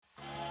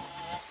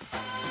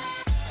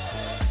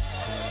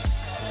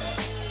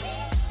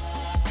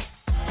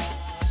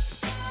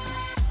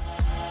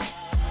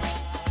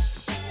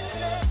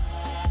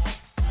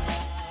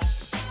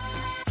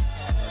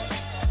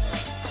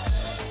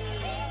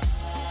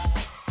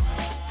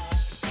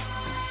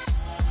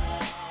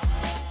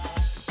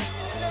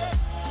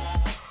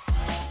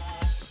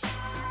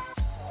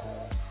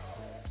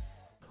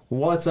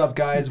What's up,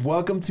 guys?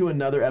 Welcome to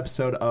another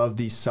episode of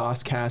the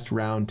Saucecast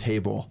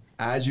Roundtable.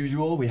 As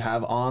usual, we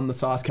have on the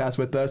Saucecast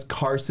with us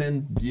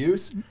Carson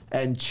Buse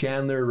and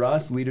Chandler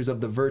Russ, leaders of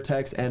the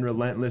Vertex and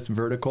Relentless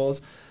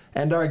Verticals.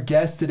 And our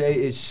guest today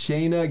is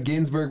Shana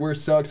Ginsburg. We're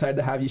so excited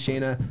to have you,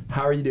 Shana.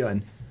 How are you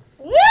doing?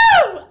 Woo!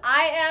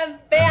 I am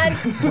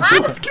fantastic.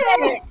 Let's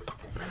go!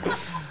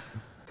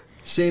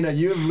 Shana,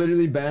 you have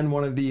literally been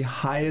one of the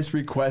highest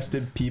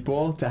requested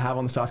people to have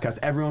on the Saucecast.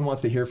 Everyone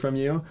wants to hear from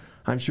you.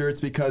 I'm sure it's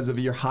because of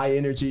your high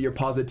energy, your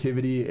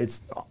positivity.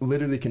 It's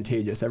literally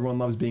contagious. Everyone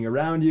loves being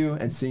around you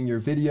and seeing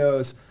your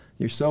videos.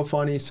 You're so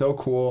funny, so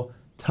cool.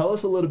 Tell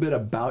us a little bit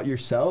about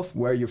yourself,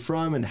 where you're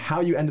from, and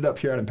how you ended up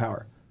here at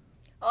Empower.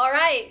 All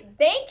right.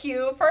 Thank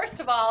you, first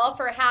of all,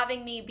 for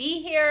having me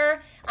be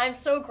here. I'm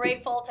so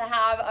grateful to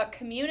have a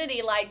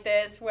community like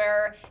this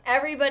where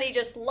everybody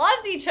just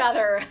loves each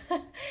other.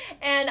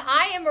 And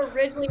I am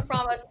originally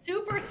from a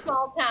super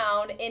small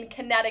town in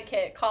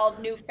Connecticut called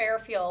New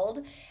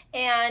Fairfield.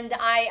 And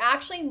I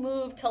actually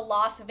moved to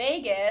Las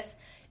Vegas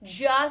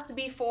just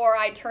before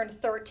I turned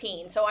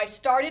 13. So I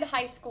started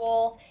high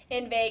school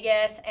in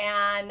Vegas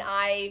and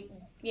I,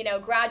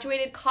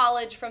 graduated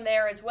college from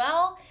there as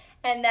well.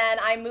 And then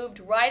I moved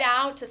right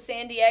out to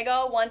San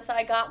Diego once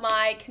I got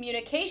my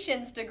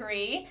communications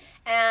degree.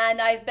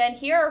 And I've been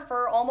here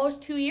for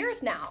almost 2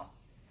 years now.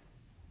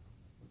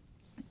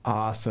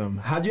 Awesome.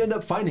 How'd you end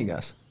up finding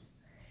us?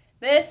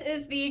 This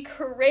is the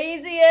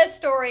craziest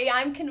story.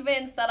 I'm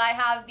convinced that I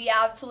have the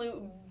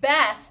absolute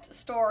best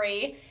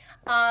story.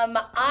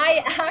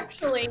 I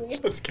actually...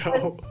 Let's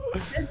go.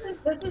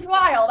 This is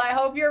wild. I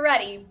hope you're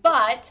ready.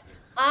 But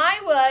I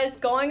was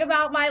going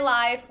about my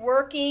life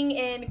working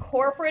in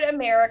corporate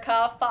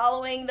America,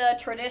 following the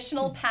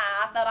traditional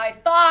path that I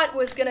thought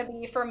was going to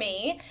be for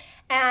me.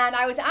 And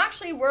I was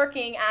actually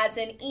working as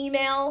an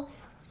email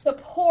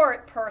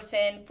support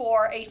person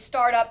for a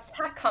startup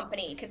tech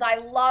company because I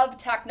love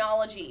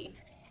technology.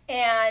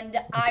 And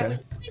I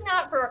was doing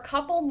that for a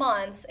couple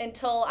months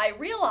until I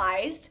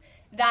realized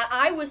that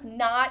I was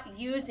not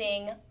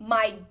using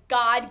my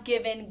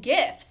God-given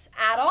gifts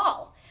at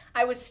all.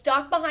 I was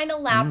stuck behind a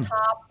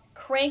laptop,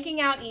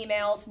 cranking out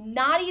emails,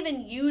 not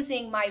even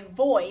using my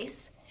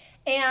voice.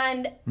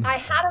 And I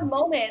had a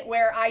moment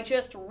where I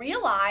just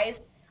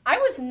realized I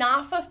was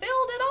not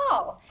fulfilled at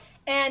all.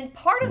 And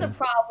part of the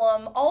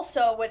problem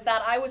also was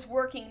that I was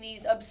working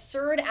these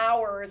absurd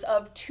hours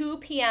of 2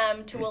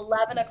 p.m. to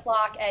 11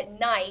 o'clock at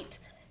night,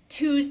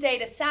 Tuesday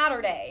to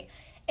Saturday.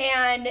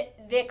 And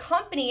the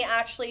company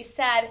actually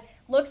said,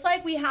 looks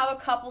like we have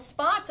a couple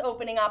spots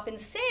opening up in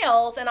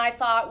sales. And I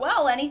thought,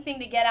 well, anything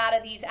to get out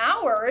of these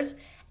hours.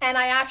 And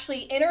I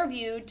actually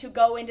interviewed to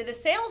go into the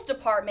sales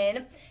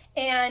department.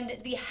 And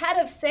the head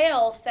of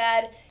sales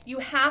said, you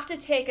have to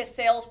take a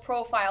sales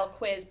profile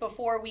quiz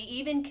before we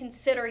even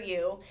consider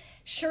you.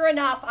 Sure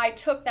enough, I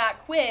took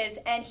that quiz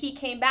and he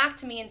came back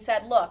to me and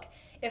said, look,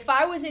 if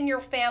I was in your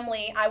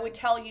family, I would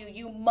tell you,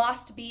 you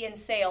must be in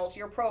sales.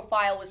 Your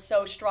profile was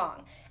so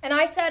strong. And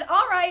I said,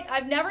 all right,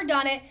 I've never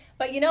done it,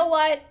 but you know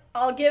what?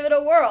 I'll give it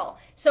a whirl.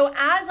 So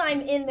as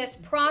I'm in this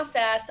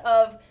process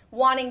of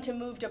wanting to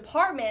move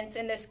departments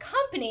in this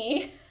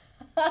company,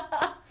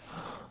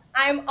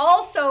 I'm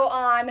also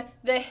on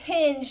the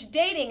Hinge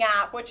dating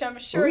app, which I'm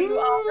sure you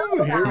all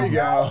know about. Here we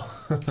go.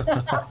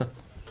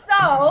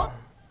 So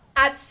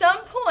at some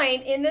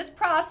point in this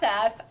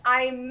process,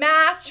 I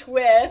match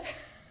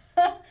with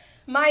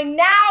my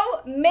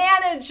now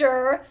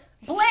manager,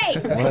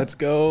 Blade. Let's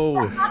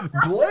go.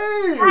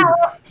 Blade!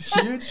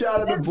 Huge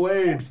shout out to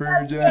Blade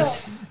for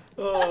just...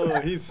 Oh,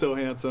 he's so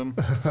handsome.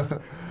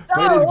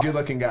 Blade is a good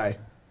looking guy.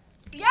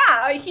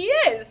 Yeah, he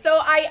is. So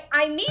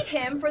I meet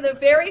him for the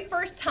very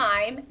first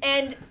time,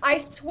 and I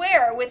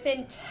swear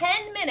within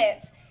 10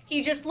 minutes,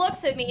 he just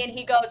looks at me and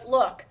he goes,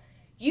 look,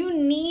 you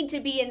need to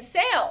be in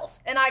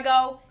sales. And I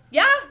go,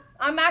 yeah,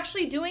 I'm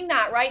actually doing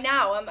that right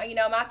now. I'm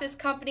at this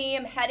company,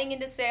 I'm heading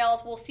into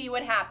sales, we'll see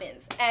what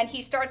happens. And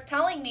he starts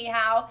telling me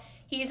how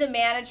he's a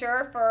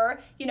manager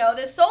for,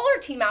 the solar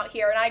team out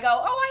here. And I go,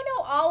 oh, I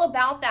know all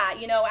about that,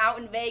 out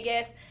in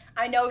Vegas.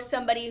 I know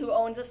somebody who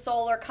owns a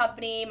solar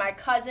company. My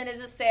cousin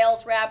is a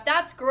sales rep.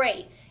 That's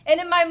great.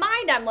 And in my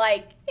mind, I'm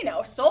like,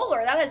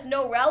 solar, that has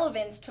no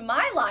relevance to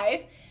my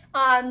life.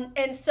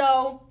 And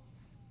so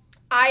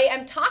I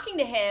am talking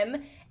to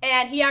him,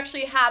 and he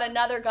actually had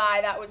another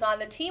guy that was on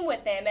the team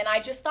with him. And I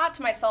just thought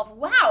to myself,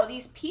 wow,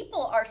 these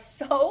people are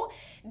so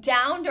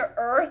down to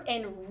earth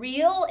and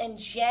real and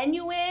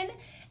genuine.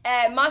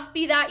 It must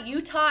be that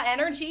Utah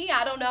energy.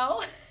 I don't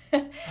know.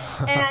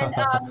 And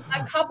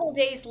a couple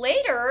days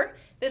later,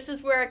 this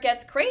is where it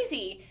gets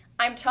crazy.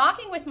 I'm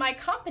talking with my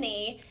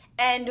company,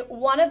 and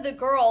one of the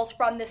girls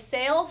from the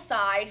sales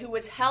side who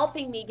was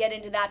helping me get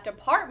into that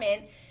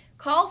department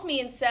calls me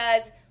and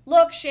says,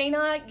 look,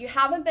 Shana, you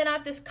haven't been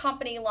at this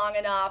company long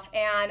enough.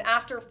 And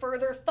after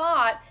further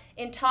thought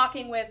in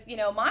talking with,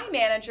 my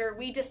manager,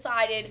 we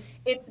decided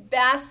it's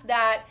best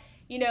that,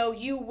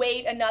 you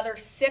wait another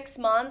 6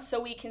 months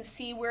so we can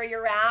see where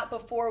you're at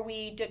before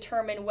we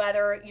determine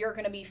whether you're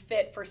going to be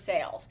fit for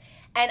sales.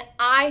 And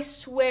I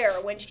swear,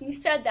 when she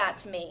said that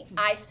to me,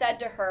 I said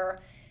to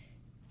her,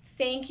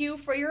 thank you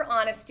for your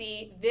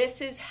honesty.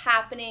 This is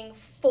happening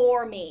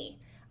for me.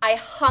 I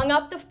hung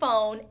up the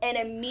phone and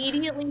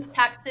immediately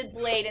texted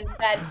Blade and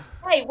said,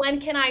 hey,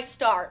 when can I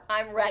start?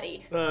 I'm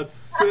ready. That's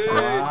sick.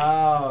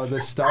 Wow, the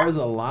stars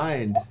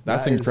aligned.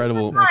 That's That is-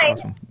 incredible.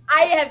 That's awesome.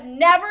 I have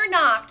never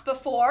knocked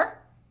before.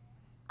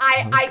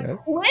 I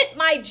quit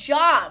my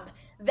job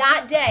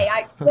that day.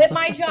 I quit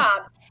my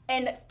job.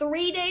 And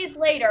 3 days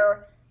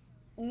later,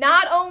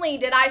 not only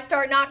did I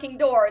start knocking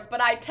doors,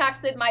 but I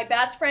texted my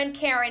best friend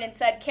Karen and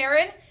said,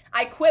 Karen,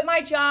 I quit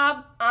my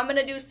job. I'm going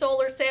to do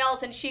solar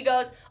sales. And she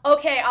goes,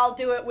 okay, I'll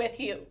do it with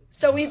you.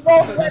 So we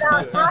both went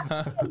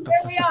out and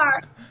here we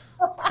are.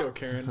 Let's go,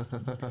 Karen.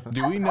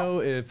 Do we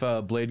know if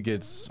Blade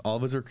gets all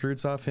of his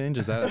recruits off Hinge?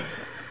 Is that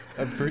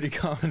a pretty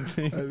common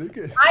thing? I think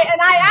it,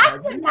 I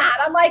asked him that.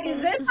 I'm like,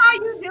 is this how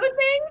you do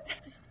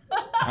things?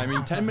 I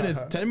mean, 10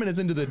 minutes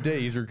into the day,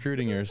 he's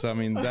recruiting her. So, I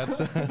mean, that's...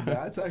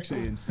 that's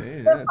actually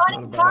insane. The Yeah, it's not a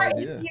funny bad part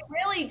idea. is he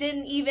really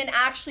didn't even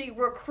actually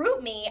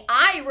recruit me.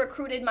 I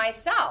recruited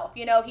myself.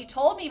 He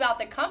told me about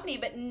the company,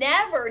 but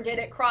never did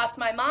it cross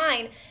my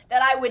mind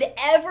that I would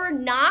ever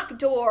knock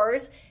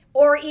doors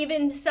or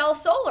even sell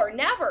solar.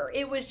 Never.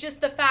 It was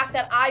just the fact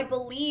that I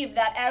believe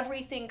that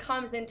everything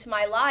comes into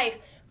my life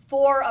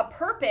for a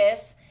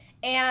purpose.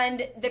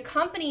 And the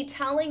company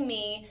telling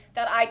me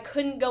that I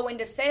couldn't go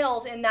into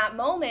sales in that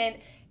moment,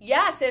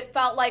 yes, it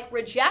felt like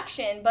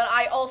rejection, but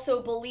I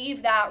also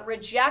believe that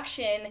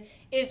rejection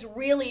is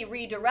really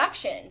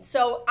redirection.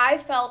 So I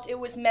felt it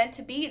was meant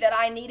to be that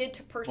I needed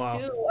to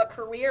pursue a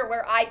career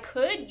where I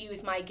could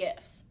use my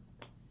gifts.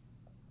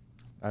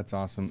 That's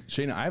awesome.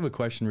 Shana, I have a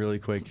question really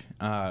quick.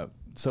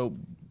 So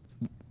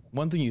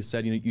one thing you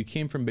said, you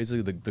came from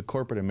basically the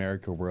corporate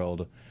America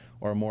world,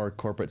 or a more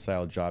corporate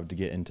style job to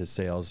get into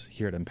sales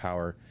here at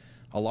Empower.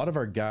 A lot of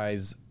our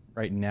guys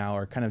right now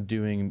are kind of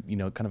doing,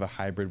 kind of a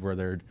hybrid where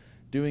they're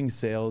doing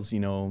sales,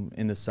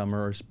 in the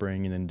summer or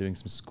spring, and then doing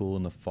some school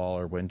in the fall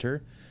or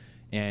winter.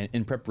 And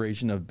in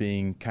preparation of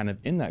being kind of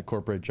in that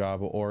corporate job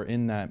or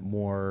in that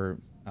more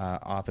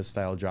office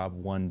style job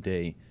one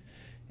day.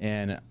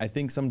 And I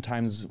think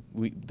sometimes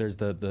there's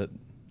the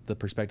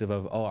perspective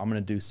of, I'm going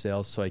to do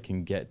sales so I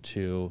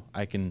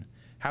can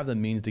have the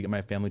means to get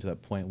my family to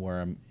that point where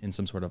I'm in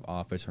some sort of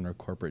office or in a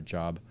corporate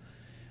job.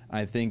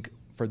 I think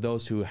for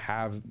those who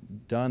have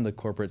done the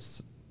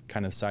corporate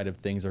kind of side of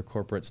things or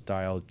corporate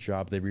style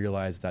job, they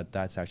realize that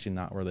that's actually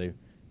not where they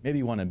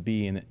maybe want to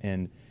be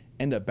and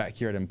end up back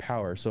here at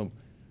Empower. So,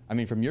 I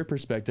mean, from your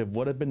perspective,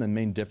 what have been the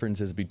main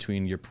differences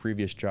between your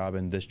previous job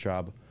and this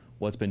job?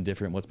 What's been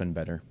different? What's been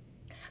better?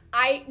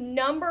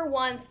 Number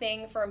one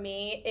thing for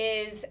me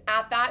is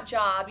at that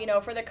job,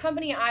 for the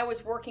company I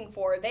was working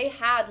for, they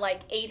had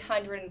like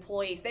 800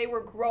 employees. They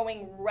were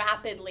growing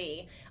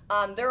rapidly.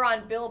 They're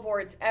on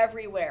billboards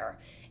everywhere.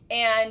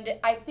 And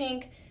I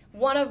think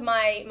one of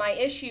my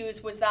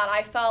issues was that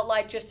I felt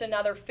like just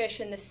another fish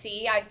in the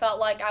sea. I felt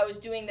like I was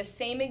doing the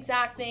same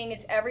exact thing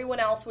as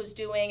everyone else was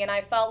doing. And I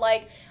felt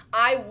like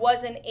I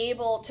wasn't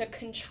able to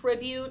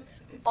contribute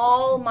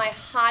all my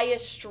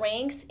highest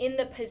strengths in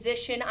the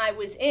position I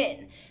was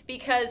in.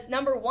 Because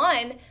number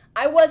one,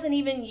 I wasn't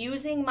even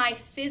using my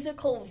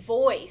physical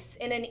voice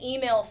in an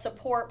email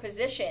support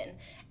position.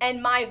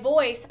 And my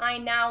voice, I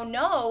now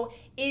know,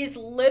 is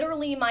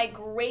literally my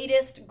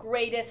greatest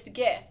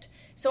gift.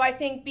 So I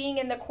think being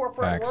in the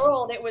corporate Facts.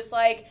 world, it was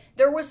like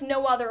there was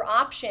no other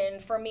option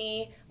for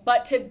me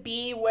but to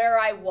be where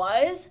I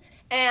was.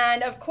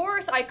 And of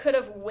course, I could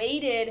have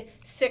waited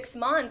 6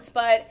 months,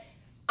 but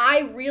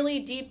I really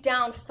deep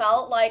down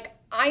felt like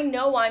I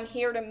know I'm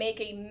here to make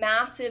a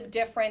massive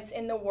difference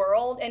in the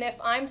world. And if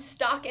I'm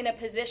stuck in a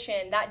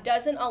position that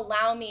doesn't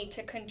allow me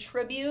to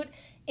contribute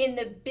in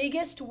the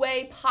biggest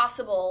way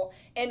possible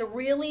and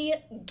really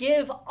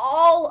give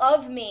all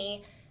of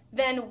me,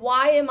 then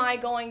why am I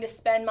going to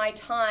spend my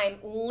time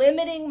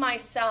limiting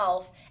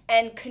myself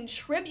and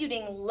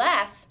contributing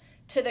less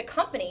to the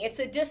company? It's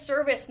a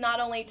disservice not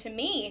only to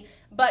me,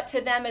 but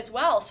to them as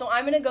well. So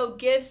I'm going to go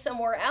give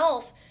somewhere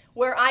else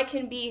where I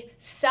can be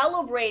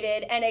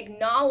celebrated and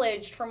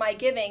acknowledged for my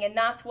giving. And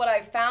that's what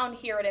I've found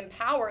here at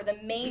Empower. The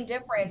main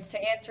difference,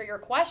 to answer your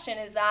question,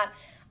 is that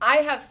I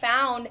have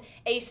found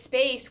a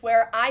space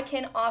where I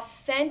can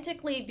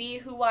authentically be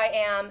who I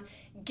am,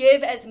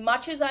 give as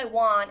much as I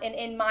want and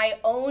in my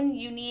own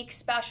unique,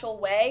 special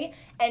way,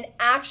 and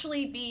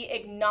actually be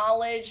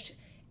acknowledged,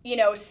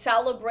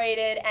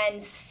 celebrated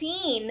and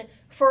seen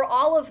for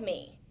all of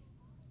me.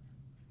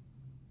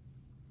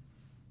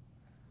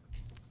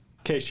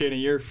 Okay,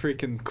 Shana, you're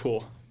freaking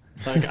cool.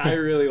 Like, I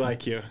really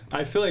like you.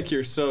 I feel like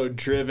you're so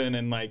driven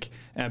and like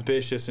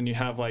ambitious, and you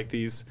have like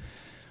this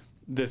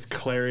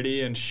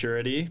clarity and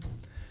surety.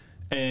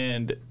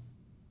 And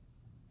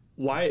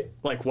why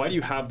do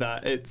you have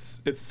that?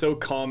 It's so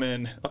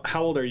common.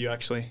 How old are you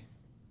actually?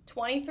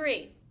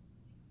 23.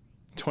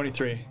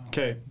 23.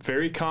 Okay,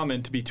 very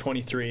common to be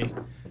 23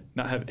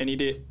 not have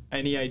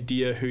any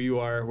idea who you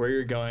are, where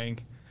you're going,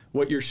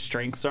 what your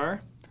strengths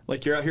are.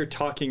 Like, you're out here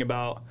talking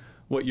about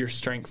what your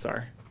strengths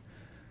are.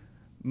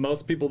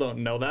 Most people don't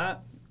know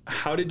that.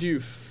 How did you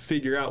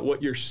figure out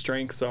what your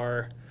strengths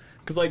are?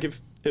 Because, like,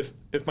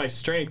 if my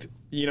strength,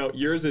 you know,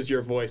 yours is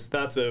your voice,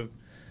 it's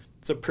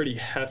a pretty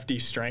hefty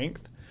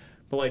strength.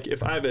 But, like,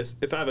 if I have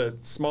a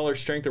smaller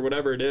strength or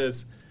whatever it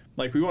is,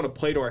 like, we want to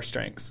play to our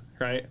strengths,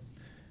 right?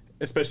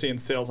 Especially in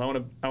sales, I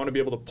want to be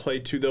able to play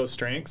to those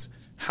strengths.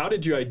 How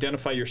did you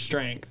identify your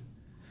strength?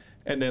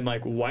 And then,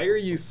 like, why are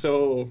you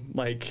so,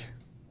 like,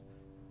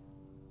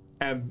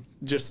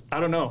 just, I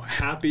don't know,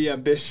 happy,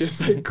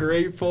 ambitious, like,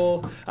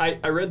 grateful?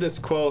 I read this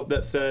quote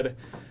that said,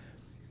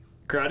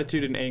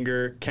 gratitude and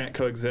anger can't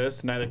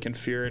coexist, neither can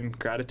fear and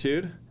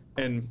gratitude.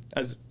 And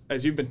as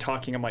you've been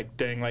talking, I'm like,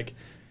 dang, like,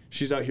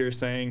 she's out here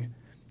saying,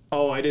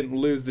 oh, I didn't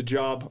lose the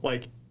job,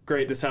 like,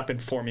 great, this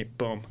happened for me,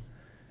 boom.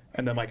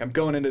 And then, like, I'm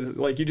going into this,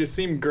 like, you just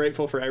seem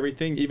grateful for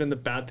everything, even the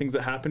bad things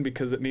that happen,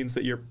 because it means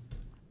that you're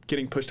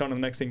getting pushed on to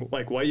the next thing.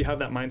 Like, why do you have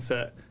that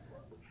mindset?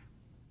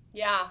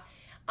 Yeah,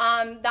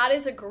 that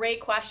is a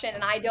great question,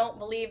 and I don't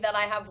believe that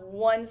I have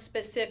one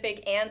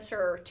specific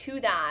answer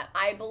to that.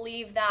 I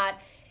believe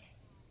that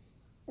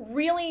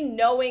really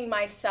knowing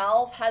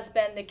myself has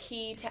been the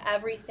key to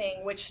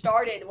everything, which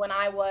started when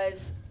I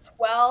was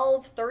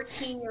 12,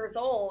 13 years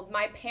old.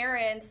 My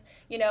parents,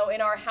 you know,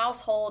 in our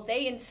household,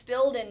 they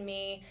instilled in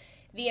me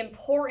the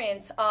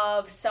importance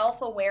of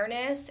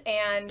self-awareness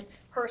and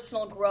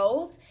personal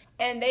growth.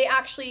 And they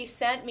actually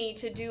sent me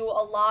to do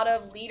a lot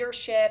of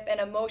leadership and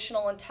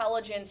emotional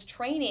intelligence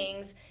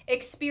trainings,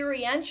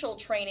 experiential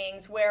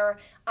trainings, where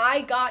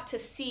I got to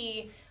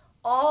see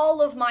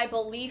all of my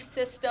belief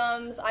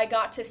systems. I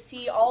got to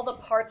see all the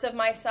parts of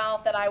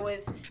myself that I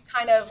was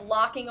kind of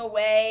locking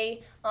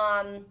away,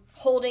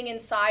 holding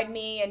inside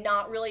me and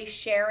not really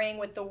sharing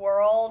with the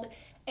world.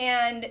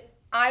 And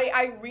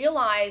I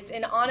realized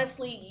in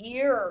honestly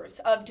years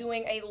of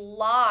doing a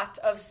lot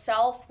of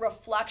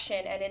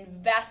self-reflection and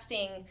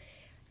investing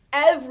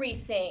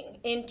everything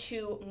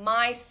into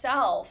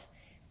myself,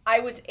 I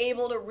was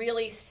able to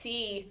really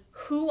see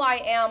who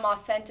I am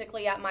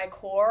authentically at my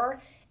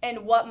core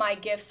and what my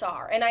gifts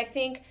are. And I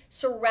think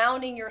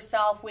surrounding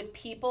yourself with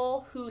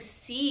people who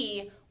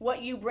see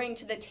what you bring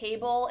to the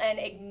table and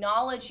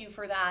acknowledge you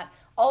for that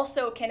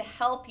also can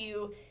help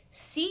you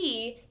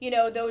see, you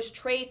know, those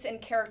traits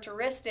and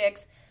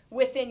characteristics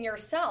within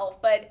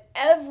yourself. But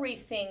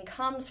everything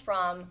comes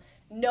from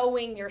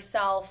knowing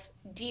yourself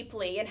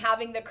deeply and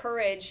having the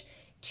courage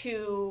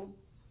to,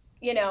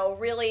 you know,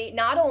 really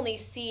not only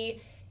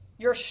see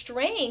your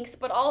strengths,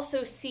 but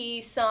also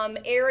see some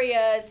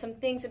areas, some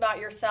things about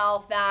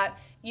yourself that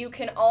you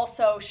can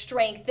also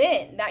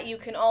strengthen, that you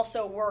can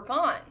also work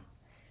on.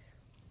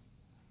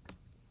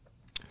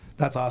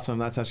 That's awesome.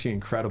 That's actually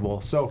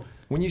incredible. So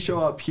when you show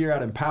up here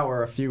at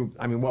Empower a few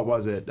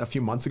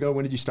months ago?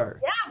 When did you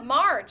start? Yeah,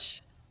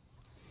 March.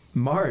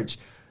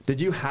 Did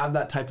you have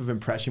that type of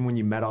impression when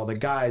you met all the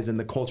guys and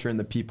the culture and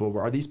the people?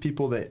 Are these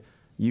people that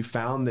you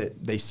found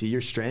that they see your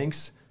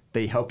strengths,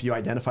 they help you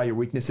identify your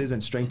weaknesses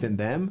and strengthen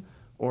them,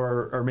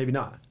 or maybe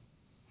not?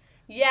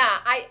 Yeah,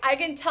 I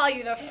can tell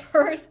you the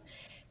first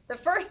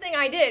thing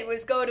I did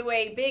was go to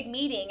a big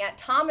meeting at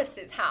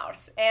Thomas's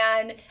house.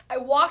 And I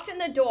walked in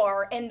the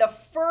door, and the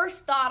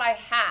first thought I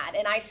had,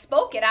 and I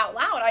spoke it out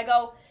loud, I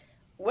go,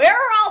 where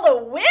are all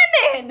the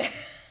women?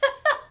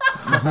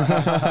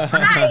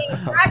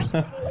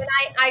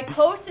 I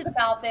posted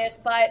about this,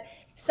 but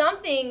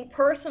something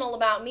personal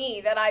about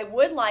me that I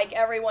would like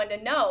everyone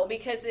to know,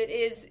 because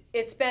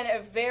it's been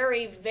a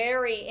very,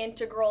 very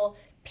integral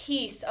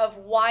piece of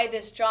why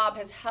this job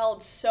has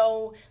held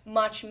so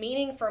much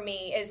meaning for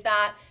me, is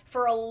that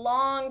for a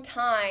long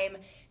time,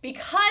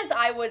 because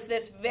I was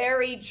this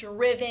very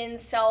driven,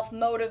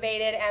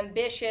 self-motivated,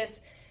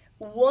 ambitious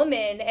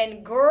woman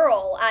and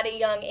girl at a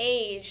young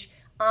age,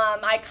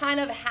 I kind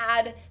of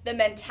had the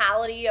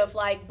mentality of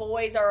like,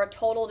 boys are a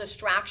total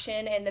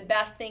distraction, and the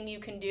best thing you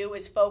can do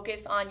is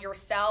focus on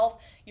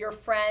yourself, your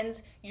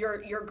friends,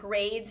 your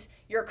grades,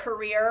 your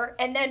career,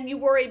 and then you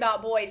worry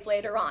about boys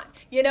later on.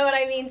 You know what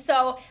I mean?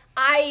 So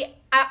I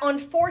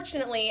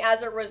unfortunately,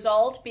 as a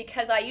result,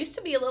 because I used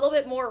to be a little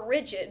bit more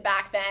rigid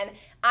back then,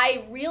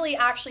 I really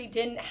actually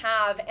didn't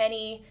have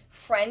any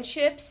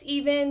friendships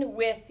even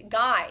with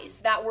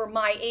guys that were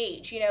my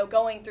age, you know,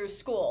 going through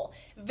school.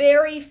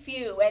 Very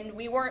few, and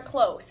we weren't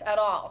close at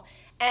all.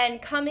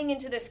 And coming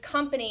into this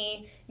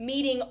company,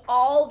 meeting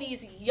all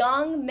these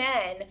young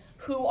men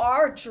who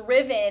are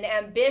driven,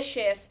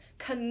 ambitious,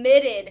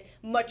 committed,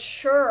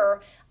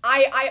 mature,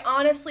 I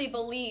honestly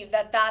believe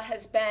that that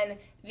has been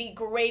the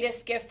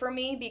greatest gift for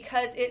me,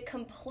 because it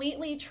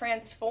completely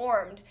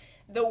transformed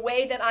the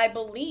way that I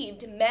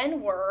believed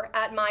men were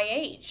at my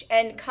age.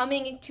 And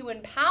coming to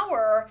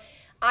Empower,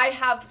 I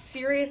have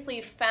seriously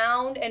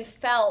found and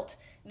felt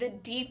the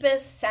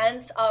deepest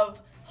sense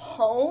of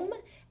home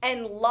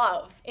and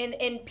love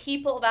in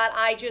people that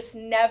I just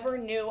never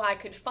knew I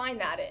could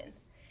find that in.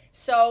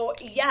 So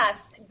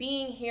yes,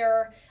 being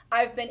here,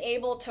 I've been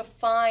able to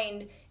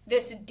find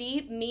this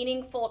deep,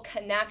 meaningful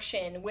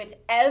connection with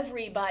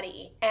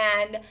everybody.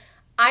 And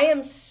I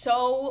am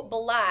so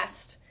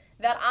blessed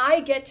that I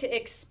get to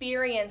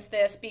experience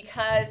this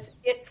because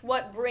it's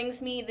what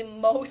brings me the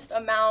most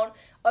amount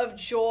of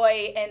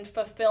joy and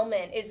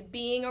fulfillment, is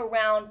being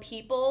around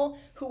people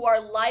who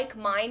are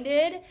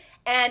like-minded.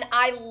 And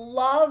I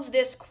love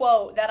this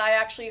quote that I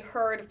actually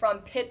heard from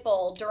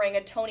Pitbull during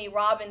a Tony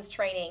Robbins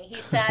training. He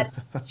said,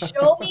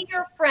 "Show me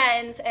your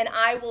friends and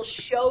I will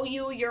show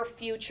you your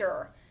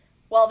future."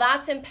 Well,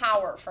 that's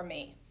empower for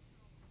me.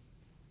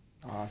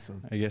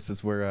 Awesome. I guess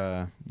it's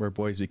where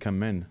boys become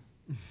men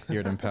here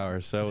at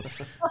Empower. So,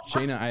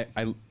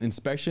 Shana,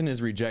 inspection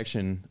is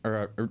rejection,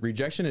 or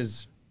rejection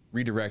is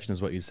redirection,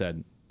 is what you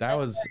said. That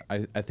was,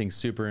 I think,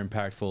 super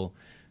impactful.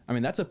 I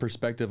mean, that's a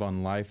perspective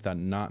on life that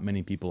not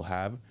many people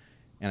have.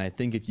 And I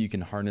think if you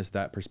can harness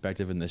that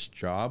perspective in this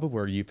job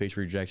where you face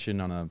rejection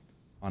on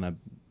a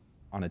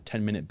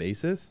 10-minute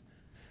basis,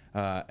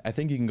 I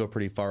think you can go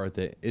pretty far with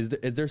it. Is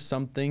there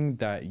something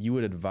that you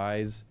would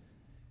advise?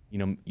 You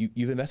know,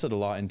 you've invested a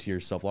lot into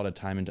yourself, a lot of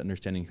time into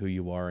understanding who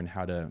you are and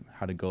how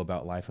to go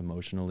about life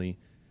emotionally.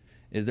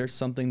 Is there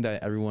something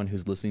that everyone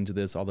who's listening to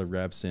this, all the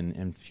reps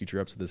and future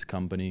reps of this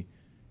company,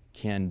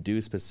 can do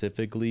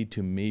specifically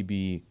to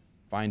maybe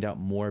find out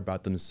more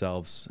about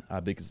themselves?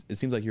 Because it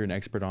seems like you're an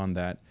expert on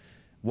that.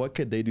 What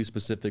could they do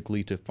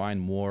specifically to find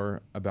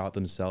more about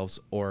themselves,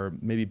 or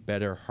maybe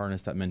better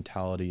harness that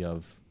mentality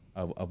of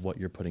what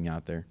you're putting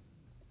out there?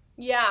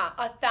 Yeah,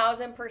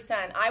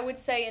 1,000%. I would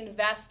say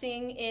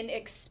investing in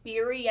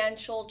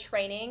experiential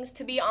trainings.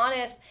 To be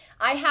honest,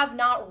 I have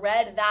not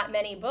read that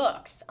many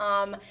books.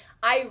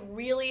 I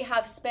really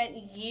have spent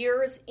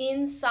years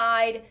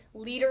inside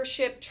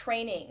leadership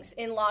trainings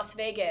in Las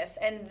Vegas,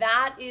 and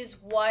that is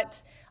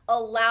what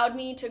allowed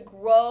me to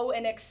grow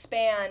and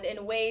expand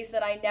in ways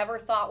that I never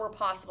thought were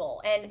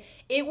possible. And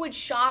it would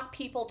shock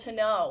people to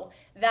know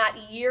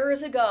that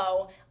years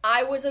ago,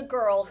 I was a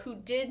girl who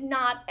did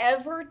not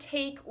ever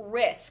take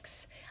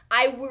risks.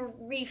 I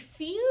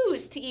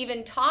refused to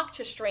even talk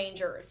to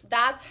strangers.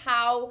 That's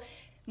how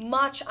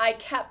much I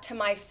kept to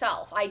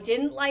myself. I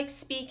didn't like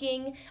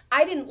speaking.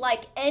 I didn't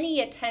like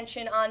any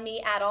attention on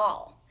me at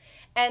all.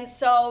 And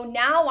so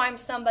now I'm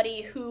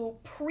somebody who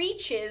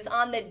preaches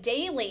on the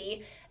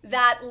daily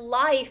that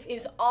life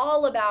is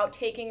all about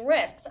taking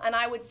risks. And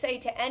I would say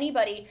to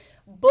anybody,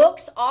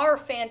 books are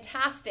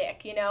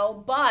fantastic,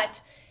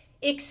 but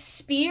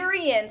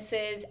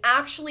experiences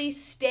actually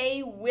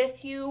stay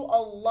with you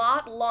a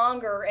lot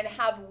longer and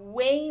have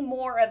way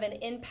more of an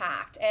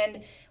impact.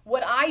 And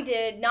what I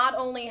did, not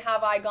only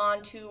have I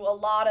gone to a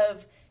lot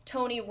of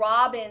Tony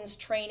Robbins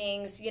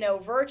trainings,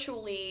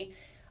 virtually,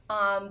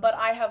 but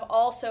I have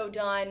also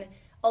done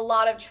a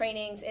lot of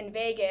trainings in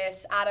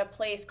Vegas at a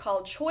place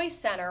called Choice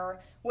Center,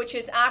 which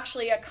is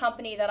actually a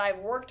company that I've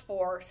worked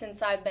for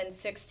since I've been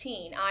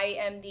 16. I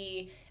am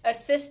the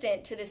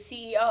assistant to the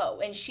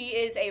CEO, and she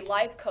is a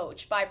life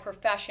coach by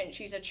profession.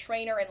 She's a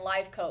trainer and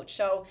life coach.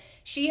 So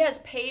she has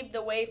paved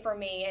the way for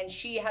me, and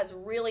she has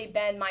really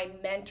been my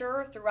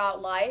mentor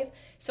throughout life.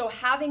 So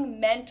having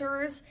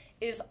mentors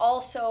is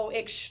also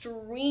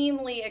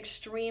extremely,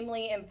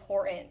 extremely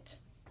important.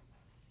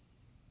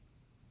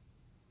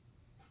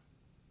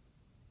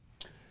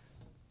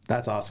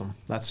 That's awesome.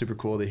 That's super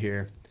cool to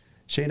hear.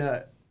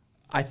 Shana,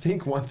 I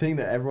think one thing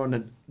that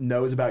everyone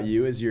knows about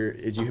you is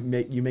you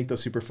make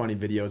those super funny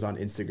videos on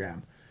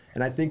Instagram.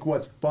 And I think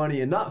what's funny,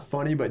 and not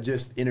funny, but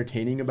just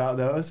entertaining about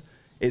those,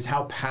 is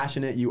how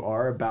passionate you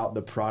are about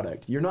the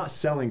product. You're not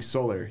selling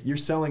solar. You're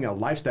selling a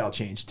lifestyle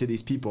change to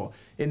these people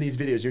in these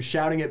videos. You're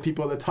shouting at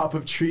people at the top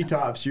of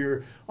treetops.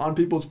 You're on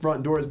people's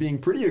front doors being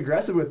pretty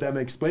aggressive with them,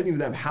 explaining to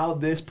them how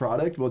this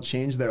product will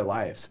change their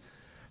lives.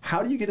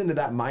 How do you get into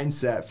that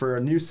mindset for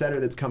a new setter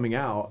that's coming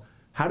out?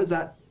 How does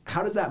that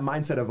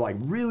mindset of like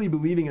really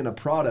believing in a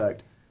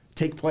product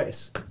take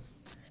place?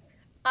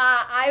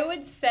 I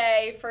would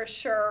say for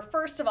sure,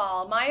 first of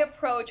all, my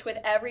approach with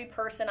every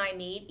person I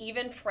meet,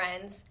 even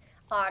friends,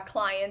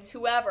 clients,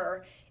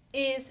 whoever,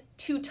 is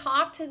to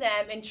talk to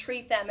them and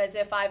treat them as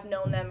if I've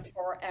known them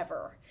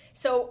forever.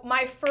 So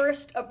my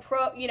first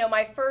approach,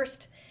 my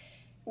first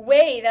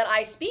way that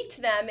I speak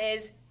to them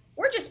is,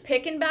 we're just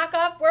picking back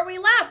up where we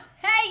left.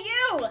 Hey,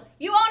 you own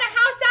a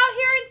house out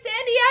here in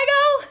San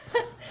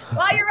Diego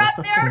while you're up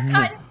there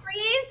cutting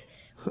trees?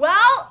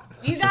 Well,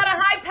 you got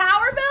a high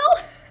power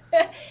bill?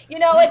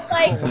 It's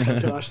like, oh my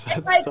gosh, that's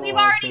it's like so we've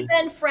awesome. already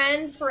been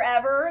friends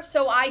forever.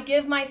 So I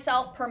give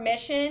myself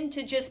permission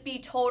to just be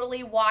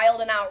totally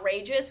wild and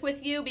outrageous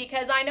with you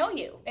because I know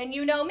you and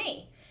you know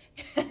me.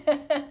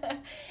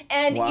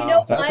 And wow, you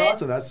know that's what?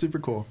 awesome. That's super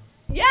cool.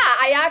 Yeah,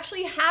 I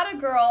actually had a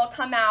girl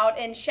come out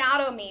and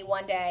shadow me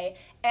one day,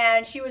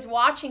 and she was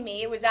watching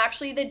me. It was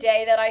actually the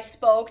day that I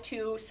spoke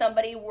to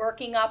somebody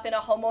working up in a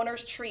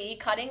homeowner's tree,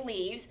 cutting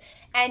leaves,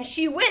 and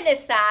she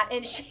witnessed that,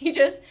 and she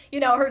just,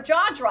 her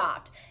jaw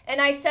dropped. And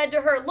I said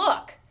to her,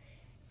 look,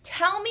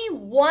 tell me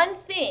one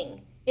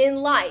thing in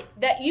life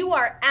that you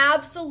are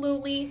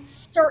absolutely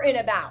certain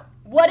about.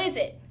 What is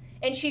it?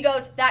 And she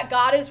goes, that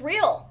God is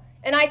real.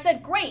 And I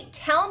said, great,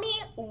 tell me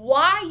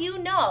why you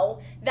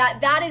know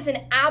that that is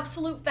an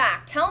absolute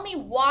fact. Tell me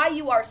why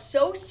you are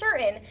so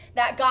certain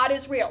that God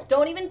is real.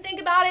 Don't even think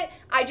about it.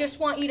 I just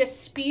want you to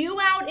spew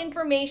out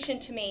information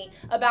to me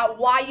about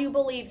why you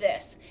believe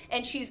this.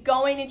 And she's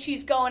going,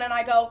 and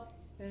I go,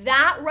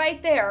 that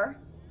right there,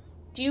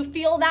 do you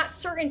feel that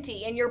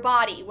certainty in your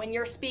body when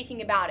you're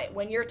speaking about it,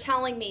 when you're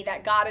telling me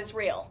that God is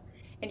real?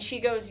 And she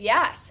goes,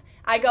 yes.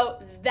 I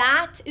go,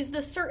 that is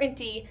the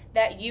certainty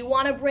that you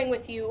want to bring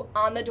with you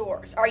on the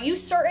doors. Are you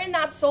certain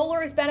that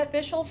solar is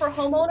beneficial for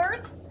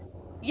homeowners?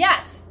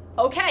 Yes.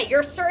 Okay.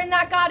 You're certain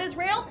that God is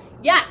real?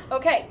 Yes.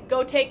 Okay.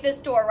 Go take this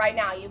door right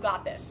now. You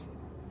got this.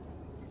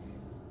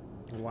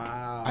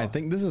 Wow. I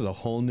think this is a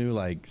whole new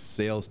like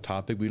sales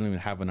topic we don't even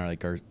have in our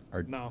like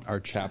our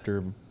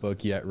chapter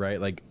book yet,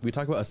 right? Like we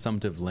talk about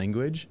assumptive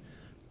language,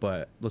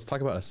 but let's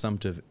talk about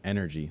assumptive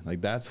energy. Like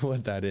that's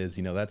what that is.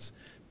 You know, that's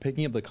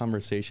picking up the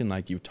conversation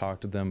like you've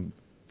talked to them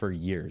for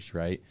years,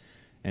 right?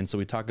 And so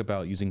we talk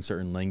about using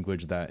certain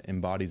language that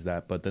embodies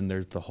that, but then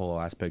there's the whole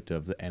aspect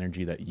of the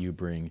energy that you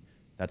bring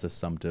that's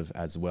assumptive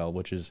as well,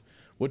 which is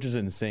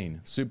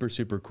insane. Super,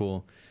 super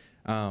cool.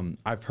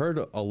 I've heard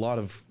a lot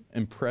of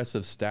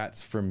impressive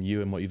stats from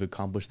you and what you've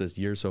accomplished this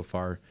year so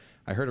far.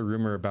 I heard a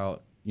rumor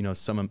about, you know,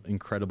 some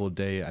incredible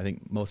day. I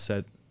think most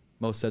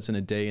sets in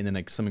a day, and then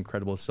like some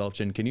incredible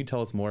self-gen. Can you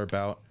tell us more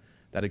about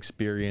that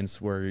experience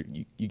where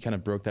you kind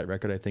of broke that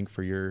record, I think,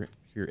 for your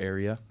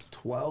area?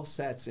 12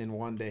 sets in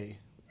one day.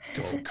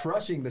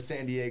 Crushing the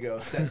San Diego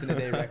sets in a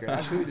day record.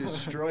 Absolutely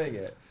destroying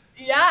it.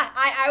 Yeah,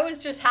 I was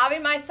just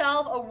having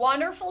myself a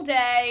wonderful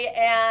day,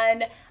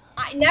 and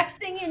next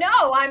thing you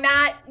know, I'm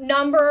at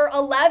number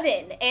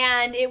 11,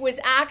 and it was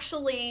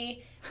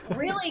actually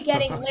really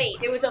getting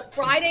late. It was a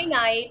Friday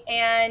night,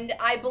 and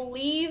I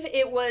believe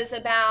it was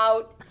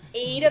about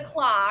 8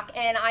 o'clock,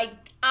 and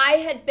I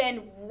had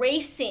been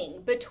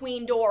racing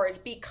between doors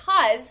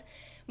because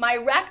my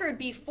record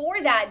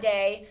before that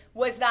day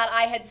was that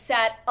I had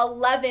set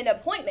 11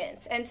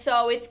 appointments. And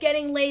so it's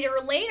getting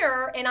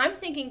later, and I'm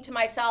thinking to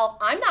myself,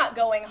 I'm not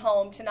going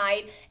home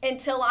tonight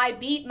until I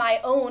beat my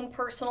own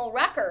personal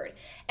record.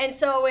 And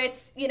so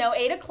it's,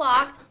 8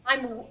 o'clock.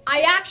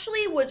 I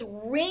actually was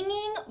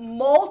ringing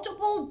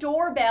multiple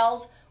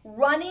doorbells,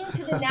 running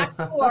to the next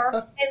door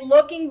and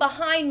looking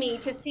behind me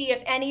to see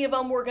if any of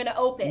them were going to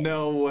open.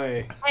 No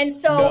way. And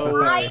so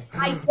I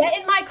get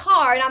in my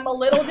car and I'm a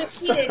little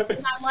defeated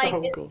because I'm like,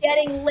 so it's cool.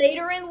 getting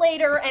later and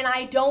later and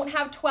I don't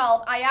have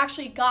 12. I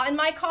actually got in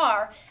my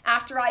car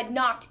after I'd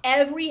knocked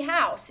every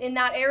house in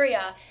that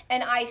area,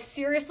 and I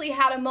seriously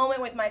had a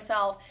moment with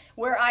myself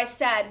where I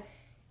said,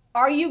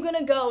 are you going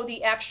to go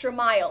the extra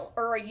mile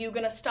or are you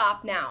going to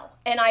stop now?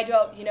 And I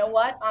don't, you know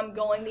what? I'm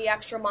going the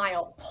extra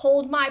mile.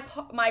 Pulled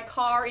my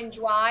car in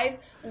drive,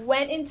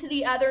 went into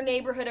the other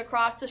neighborhood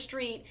across the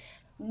street,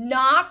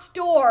 knocked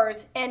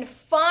doors, and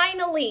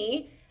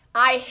finally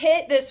I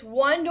hit this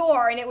one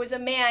door, and it was a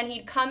man.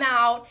 He'd come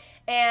out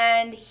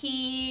and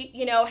he,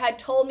 had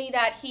told me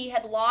that he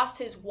had lost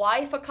his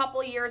wife a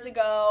couple of years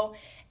ago.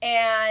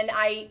 And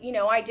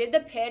I did the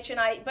pitch,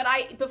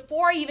 but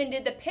before I even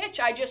did the pitch,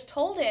 I just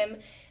told him,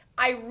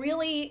 I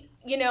really,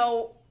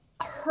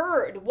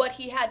 heard what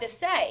he had to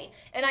say.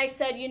 And I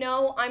said,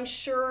 I'm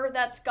sure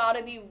that's got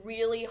to be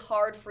really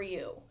hard for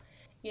you.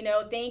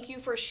 Thank you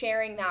for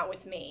sharing that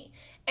with me.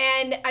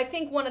 And I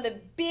think one of the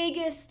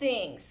biggest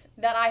things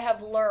that I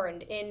have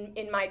learned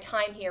in my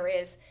time here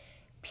is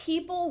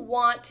people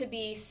want to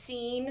be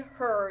seen,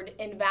 heard,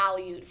 and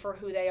valued for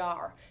who they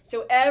are.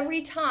 So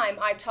every time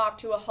I talk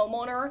to a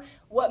homeowner,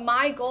 what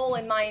my goal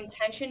and my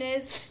intention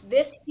is,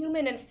 this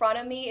human in front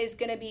of me is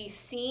going to be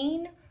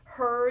seen,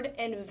 heard,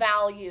 and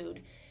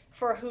valued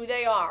for who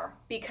they are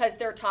because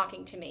they're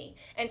talking to me.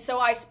 And so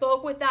I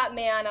spoke with that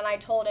man and I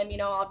told him,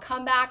 I'll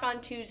come back on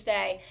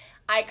Tuesday.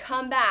 I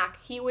come back.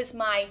 He was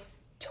my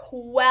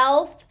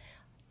 12th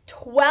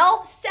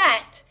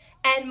set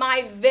and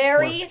my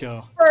very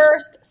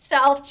first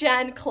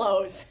self-gen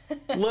close.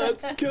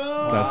 Let's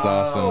go. That's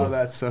awesome. Oh,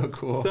 that's so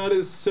cool. That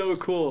is so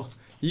cool.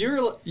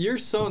 You're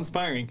so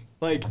inspiring.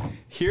 Like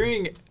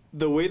hearing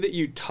the way that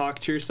you talk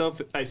to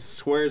yourself, I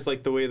swear is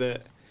like the way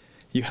that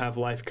you have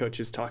life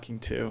coaches talking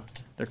to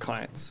their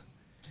clients.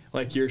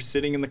 Like you're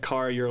sitting in the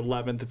car, you're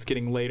 11th, it's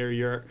getting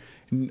later.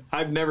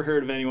 I've never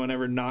heard of anyone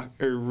ever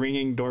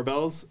ringing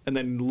doorbells and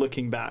then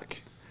looking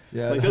back.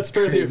 Yeah, like that's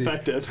fairly crazy.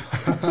 Effective.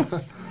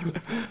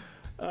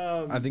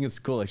 I think it's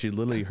cool. Like she's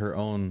literally her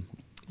own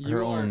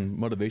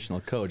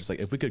motivational coach. It's like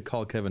if we could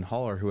call Kevin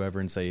Hall or whoever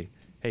and say,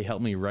 hey,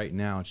 help me right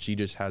now. She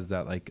just has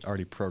that like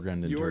already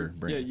programmed into her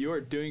brain. Yeah, you are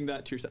doing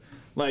that to yourself.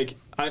 Like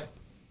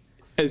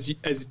as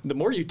the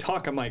more you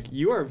talk, I'm like,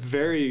 you are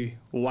very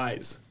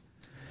wise.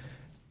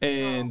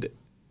 And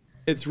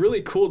it's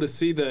really cool to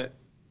see that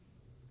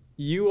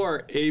you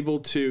are able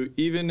to,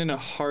 even in a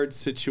hard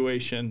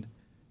situation,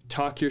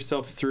 talk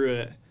yourself through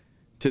it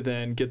to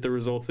then get the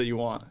results that you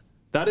want.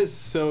 That is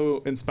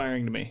so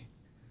inspiring to me.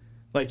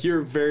 Like you're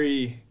a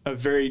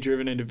very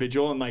driven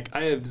individual, and like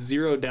I have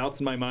zero doubts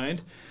in my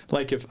mind.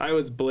 Like if I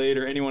was Blade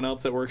or anyone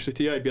else that works with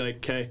you, I'd be like,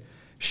 okay,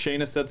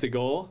 Shana sets a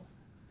goal.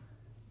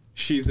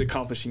 she's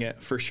accomplishing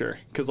it for sure.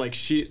 Because like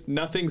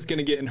nothing's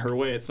gonna get in her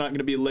way. It's not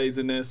gonna be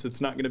laziness.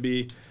 It's not gonna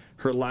be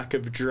her lack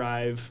of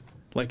drive.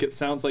 Like it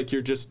sounds like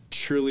you're just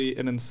truly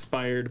an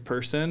inspired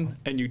person,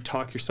 and you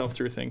talk yourself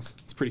through things.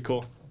 It's pretty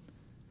cool.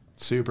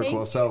 Super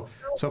cool. So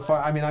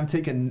far, I mean, I'm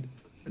taking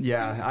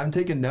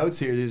notes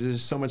here. There's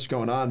just so much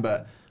going on,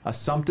 but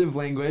assumptive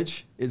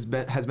language has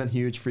been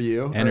huge for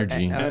you.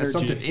 Energy.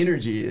 Assumptive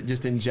energy,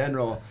 just in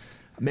general,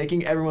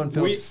 making everyone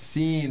feel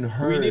seen,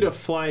 heard. We need to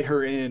fly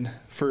her in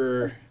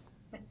for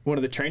one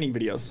of the training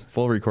videos.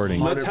 Full recording.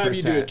 Let's have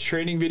you do a 100%.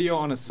 training video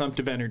on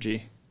assumptive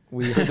energy.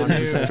 We For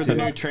 100% the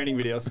new training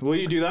videos. Will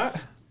you do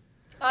that?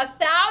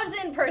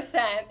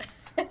 1,000%.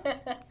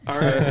 All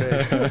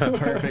right.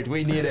 Perfect.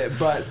 We need it.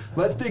 But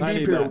let's dig I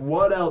deep need here. that.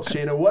 What else,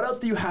 Shana? What else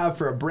do you have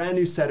for a brand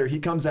new setter? He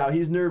comes out,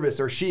 he's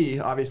nervous, or she,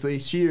 obviously,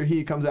 she or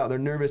he comes out, they're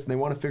nervous and they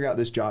want to figure out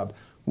this job.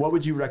 What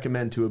would you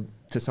recommend to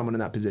someone in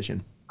that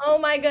position? Oh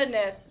my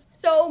goodness,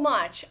 so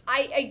much.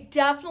 I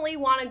definitely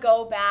want to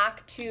go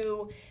back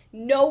to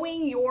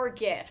knowing your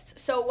gifts.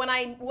 So what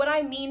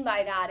I mean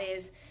by that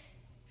is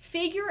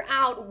figure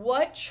out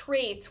what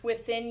traits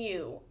within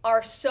you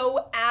are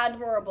so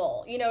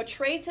admirable. You know,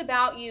 traits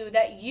about you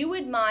that you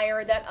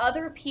admire, that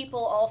other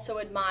people also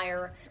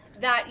admire,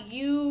 that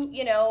you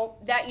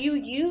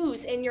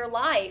use in your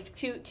life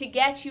to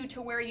get you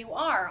to where you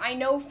are. I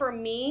know for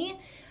me,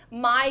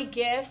 my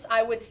gifts,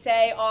 I would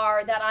say,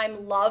 are that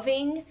I'm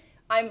loving,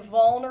 I'm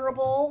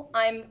vulnerable,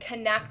 I'm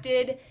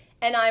connected,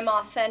 and I'm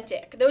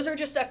authentic. Those are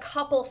just a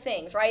couple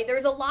things, right?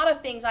 There's a lot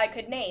of things I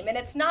could name, and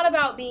it's not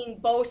about being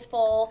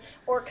boastful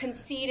or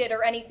conceited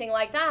or anything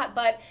like that,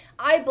 but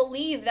I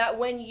believe that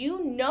when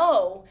you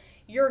know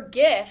your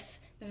gifts,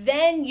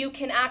 then you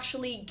can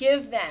actually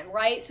give them,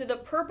 right? So the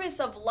purpose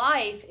of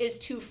life is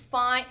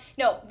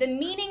the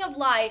meaning of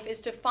life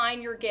is to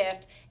find your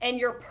gift, and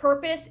your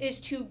purpose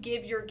is to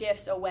give your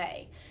gifts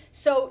away.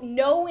 So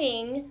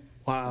knowing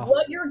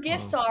what your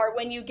gifts are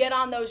when you get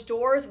on those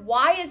doors.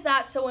 Why is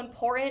that so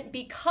important?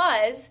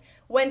 Because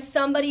when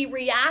somebody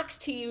reacts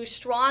to you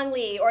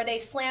strongly, or they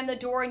slam the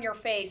door in your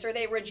face, or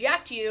they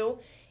reject you,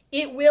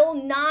 it will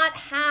not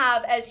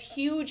have as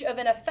huge of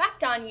an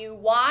effect on you.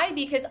 Why?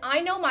 Because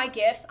I know my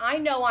gifts. I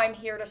know I'm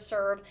here to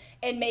serve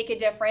and make a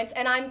difference,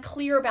 and I'm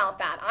clear about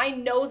that. I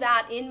know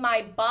that in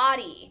my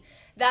body,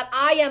 that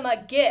I am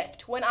a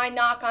gift when I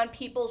knock on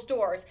people's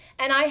doors.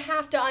 And I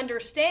have to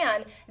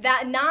understand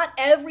that not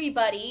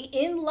everybody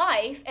in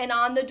life and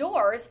on the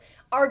doors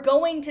are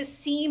going to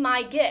see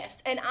my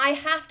gifts. And I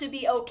have to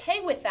be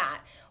okay with that.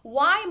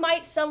 Why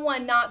might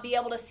someone not be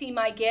able to see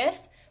my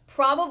gifts?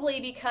 Probably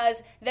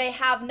because they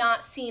have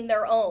not seen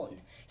their own.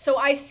 So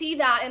I see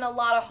that in a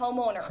lot of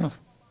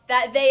homeowners.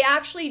 That they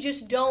actually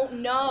just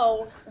don't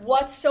know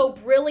what's so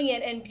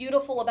brilliant and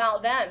beautiful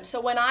about them.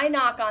 So when I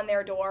knock on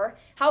their door,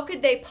 how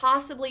could they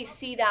possibly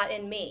see that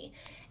in me?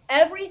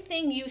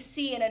 Everything you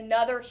see in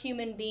another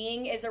human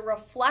being is a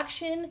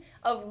reflection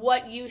of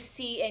what you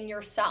see in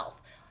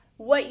yourself.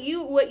 What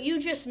you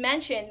just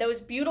mentioned, those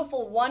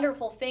beautiful,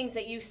 wonderful things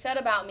that you said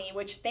about me,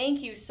 which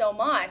thank you so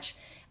much,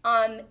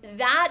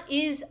 that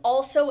is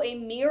also a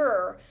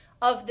mirror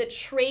of the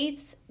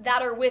traits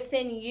that are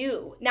within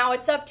you. Now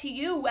it's up to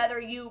you whether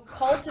you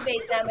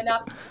cultivate them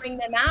enough to bring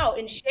them out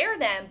and share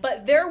them,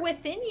 but they're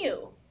within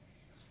you.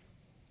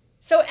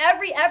 So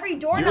every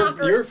door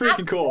knocker. You're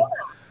freaking cool.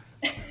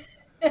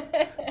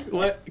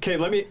 Okay,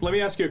 let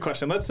me ask you a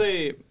question. Let's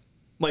say,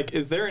 like,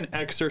 is there an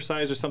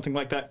exercise or something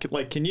like that?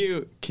 Like, can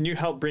you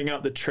help bring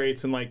out the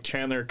traits in like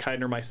Chandler,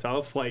 Kydner,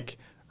 myself, like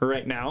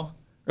right now?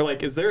 Or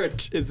like, is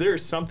there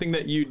something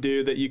that you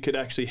do that you could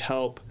actually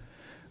help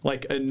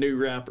like a new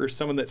rep or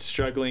someone that's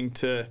struggling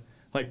to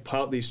like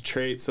pull out these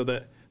traits so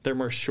that they're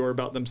more sure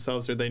about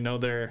themselves, or they know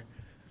their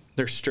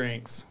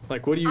strengths?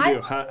 Like, what do you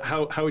do?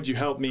 How would you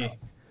help me?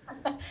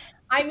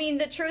 I mean,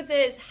 the truth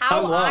is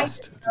I'm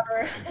lost.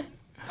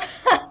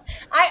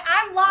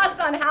 I'm lost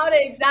on how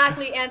to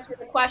exactly answer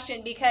the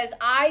question, because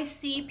I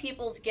see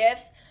people's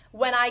gifts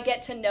when I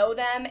get to know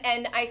them.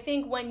 And I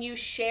think when you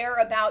share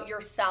about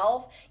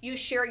yourself, you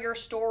share your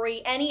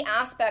story, any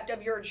aspect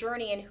of your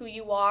journey and who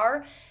you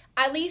are,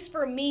 at least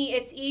for me,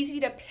 it's easy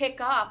to pick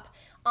up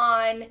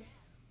on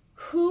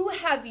who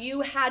have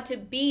you had to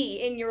be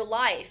in your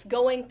life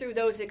going through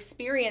those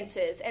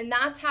experiences. And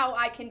that's how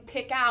I can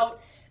pick out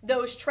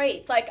those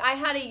traits. Like, I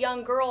had a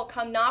young girl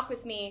come knock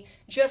with me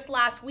just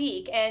last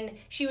week, and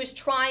she was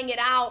trying it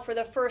out for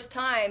the first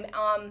time.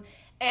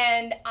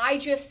 And I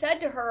just said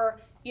to her,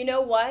 you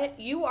know what?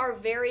 You are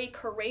very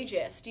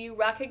courageous. Do you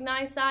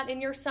recognize that in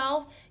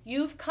yourself?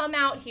 You've come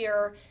out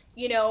here,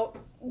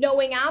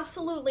 knowing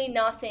absolutely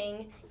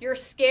nothing. You're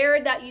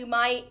scared that you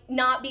might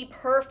not be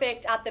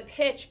perfect at the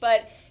pitch,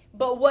 but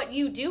what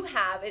you do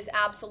have is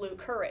absolute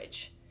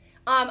courage.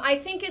 I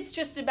think it's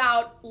just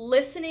about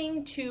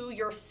listening to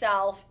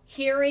yourself,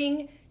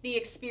 hearing the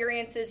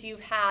experiences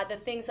you've had, the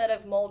things that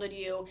have molded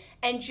you,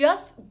 and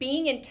just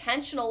being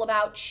intentional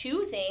about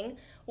choosing,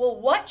 well,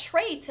 what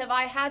traits have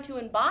I had to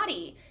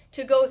embody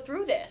to go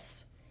through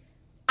this?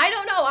 I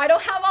don't know. I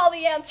don't have all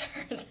the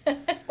answers.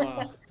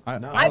 Wow. I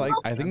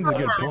think it's a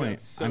good point.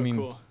 So I mean,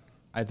 cool.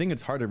 I think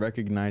it's hard to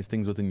recognize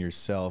things within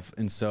yourself.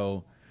 And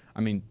so,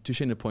 I mean, to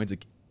Shana's point,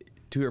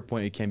 to her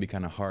point, it can be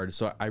kind of hard.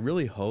 So I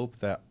really hope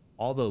that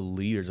all the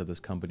leaders of this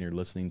company are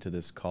listening to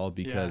this call,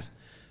 because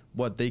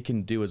what they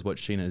can do is what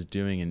Shana is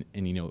doing,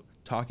 and you know,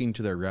 talking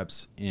to their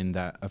reps in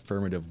that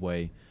affirmative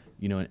way,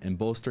 you know, and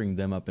bolstering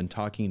them up and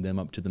talking them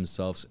up to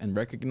themselves and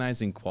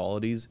recognizing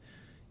qualities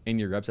in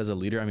your reps as a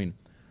leader. I mean,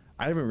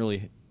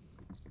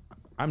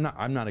 I'm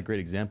not a great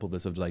example of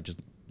this, of like just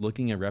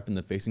looking a rep in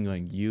the face and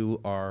going, you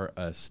are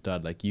a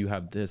stud. Like, you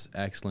have this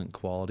excellent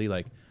quality.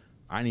 Like,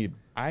 I need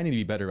to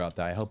be better about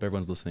that. I hope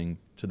everyone's listening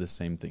to the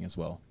same thing as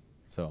well.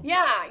 So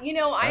yeah, you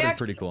know, I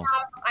actually pretty cool.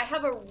 I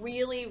have a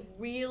really,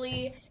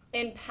 really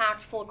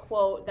impactful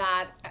quote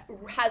that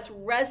has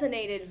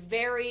resonated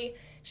very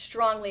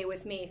strongly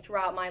with me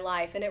throughout my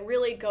life, and it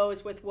really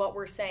goes with what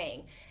we're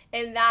saying,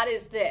 and that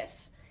is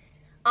this.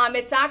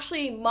 It's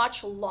actually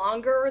much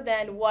longer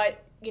than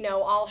what, you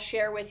know, I'll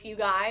share with you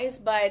guys,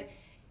 but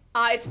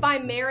it's by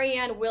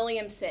Marianne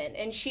Williamson,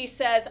 and she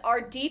says,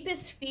 our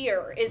deepest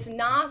fear is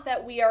not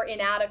that we are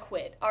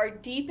inadequate. Our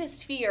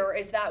deepest fear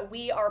is that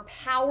we are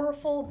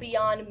powerful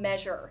beyond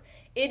measure.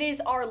 It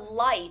is our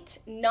light,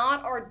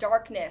 not our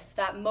darkness,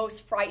 that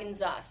most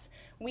frightens us.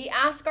 We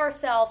ask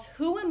ourselves,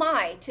 who am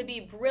I to be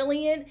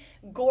brilliant,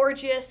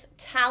 gorgeous,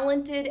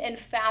 talented, and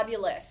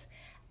fabulous?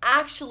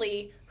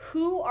 Actually,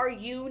 who are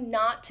you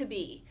not to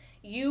be?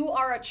 You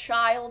are a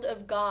child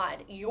of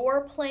God.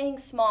 Your playing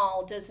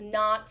small does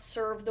not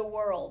serve the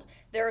world.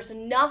 There's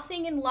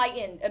nothing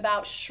enlightened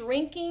about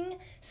shrinking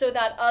so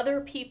that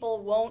other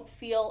people won't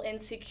feel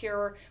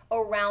insecure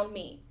around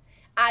me.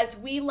 As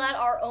we let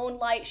our own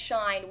light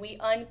shine, we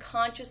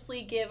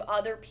unconsciously give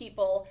other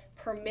people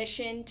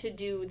permission to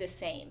do the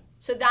same.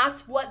 So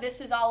that's what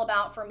this is all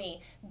about for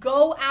me.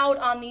 Go out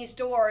on these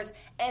doors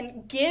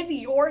and give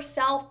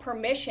yourself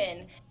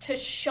permission to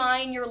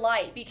shine your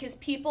light, because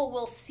people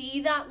will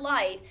see that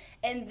light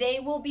and they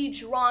will be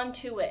drawn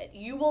to it.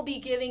 You will be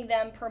giving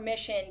them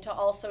permission to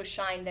also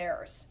shine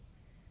theirs.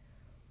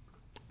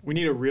 We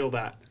need to reel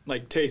that.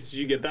 Like, Taste, did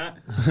you get that?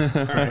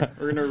 All right,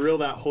 we're going to reel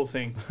that whole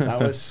thing. That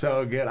was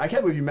so good. I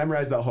can't believe you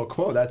memorized that whole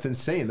quote. That's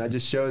insane. That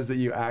just shows that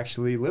you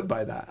actually live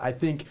by that. I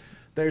think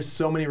there's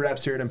so many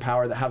reps here at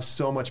Empower that have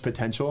so much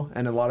potential,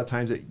 and a lot of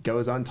times it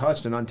goes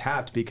untouched and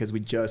untapped because we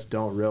just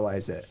don't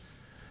realize it.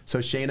 So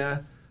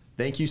Shana,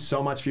 thank you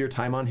so much for your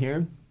time on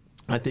here.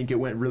 I think it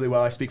went really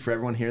well. I speak for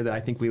everyone here that I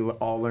think we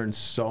all learned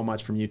so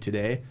much from you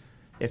today.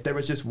 If there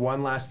was just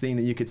one last thing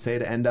that you could say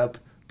to end up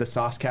the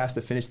Saucecast,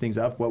 to finish things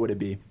up, what would it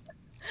be?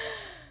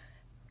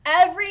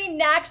 Every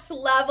next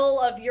level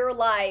of your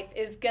life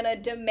is going to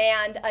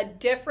demand a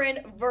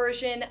different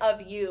version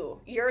of you.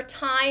 Your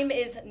time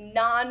is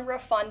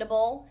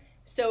non-refundable,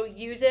 so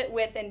use it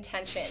with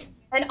intention.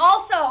 And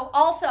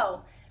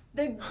also,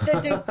 the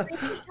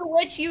degree to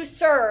which you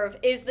serve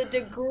is the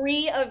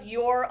degree of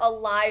your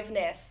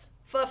aliveness.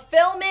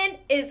 Fulfillment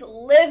is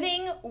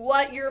living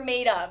what you're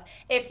made of.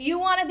 If you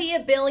want to be a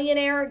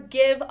billionaire,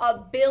 give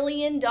 $1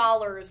 billion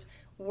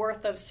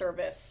worth of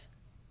service.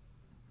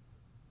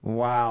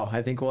 Wow,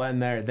 I think we'll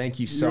end there. Thank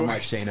you so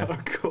much, Shana. So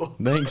cool.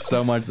 Thanks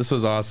so much. This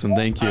was awesome.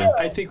 Thank you.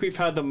 I think we've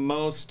had the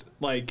most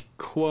like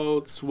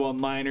quotes,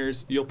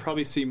 one-liners. You'll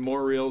probably see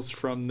more reels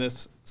from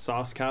this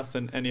Saucecast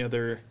than any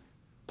other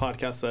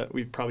podcast that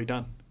we've probably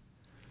done.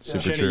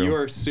 Super Shana, true. you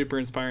are super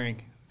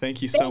inspiring.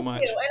 Thank you so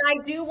much. You. And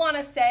I do want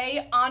to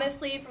say,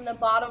 honestly, from the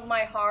bottom of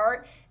my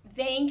heart,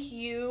 thank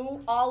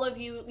you, all of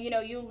you,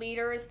 you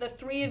leaders, the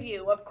three of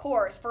you, of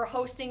course, for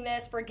hosting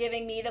this, for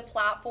giving me the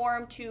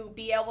platform to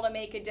be able to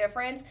make a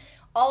difference.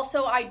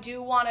 Also, I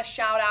do want to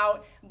shout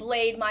out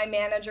Blade, my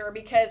manager,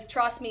 because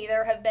trust me,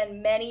 there have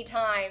been many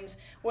times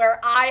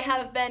where I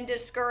have been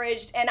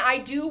discouraged. And I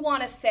do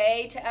want to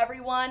say to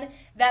everyone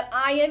that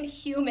I am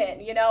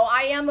human.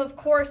 I am, of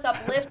course,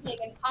 uplifting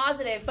and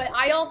positive, but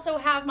I also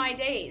have my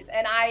days.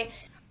 And I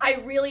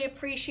really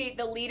appreciate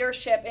the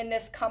leadership in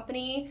this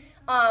company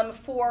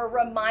for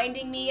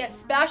reminding me,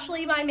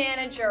 especially my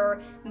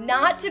manager,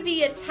 not to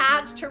be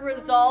attached to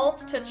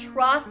results, to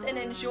trust and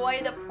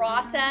enjoy the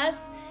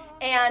process,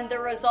 and the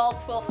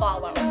results will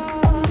follow.